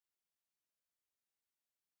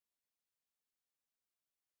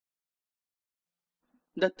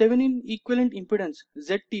the Thevenin equivalent impedance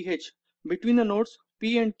ZTH between the nodes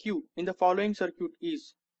P and Q in the following circuit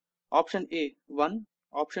is option A 1,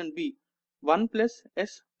 option B 1 plus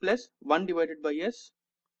S plus 1 divided by S,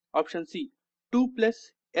 option C 2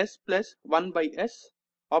 plus S plus 1 by S,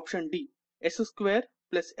 option D S square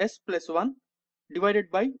plus S plus 1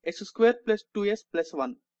 divided by S square plus 2S plus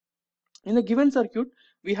 1. In the given circuit,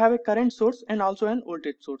 we have a current source and also an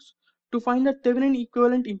voltage source. To find the Thevenin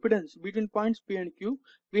equivalent impedance between points P and Q,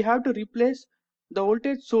 we have to replace the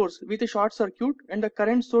voltage source with a short circuit and the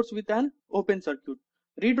current source with an open circuit.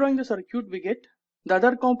 Redrawing the circuit, we get the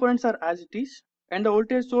other components are as it is, and the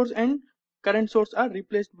voltage source and current source are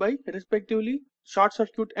replaced by respectively short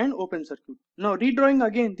circuit and open circuit. Now redrawing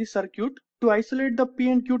again this circuit, to isolate the P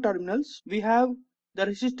and Q terminals, we have the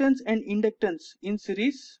resistance and inductance in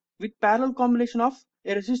series with parallel combination of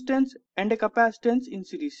a resistance and a capacitance in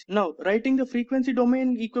series. Now writing the frequency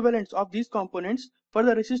domain equivalents of these components, for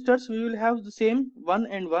the resistors we will have the same 1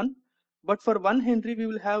 and 1, but for 1 Henry we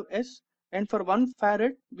will have S, and for 1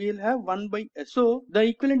 farad we will have 1 by S. So the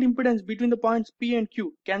equivalent impedance between the points P and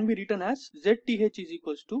Q can be written as ZTH is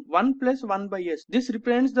equals to 1 plus 1 by S. This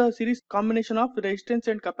represents the series combination of resistance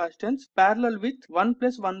and capacitance parallel with 1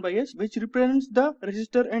 plus 1 by S, which represents the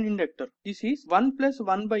resistor and inductor. This is 1 plus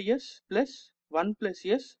 1 by S plus 1 plus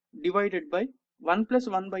S divided by 1 plus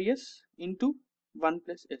 1 by S into 1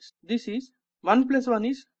 plus S. This is 1 plus 1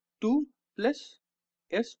 is 2 plus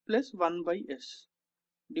S plus 1 by S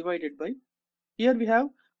divided by, here we have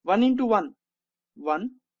 1 into 1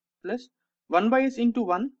 plus 1 by S into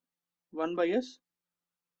 1 by S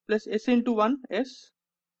plus S into 1 S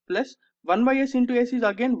plus 1 by S into S is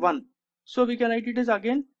again 1. So we can write it as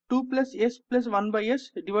again 2 plus S plus 1 by S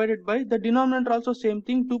divided by the denominator also same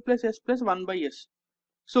thing, 2 plus S plus 1 by S.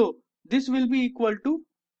 So this will be equal to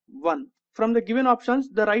 1. From the given options,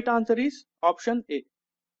 the right answer is option A.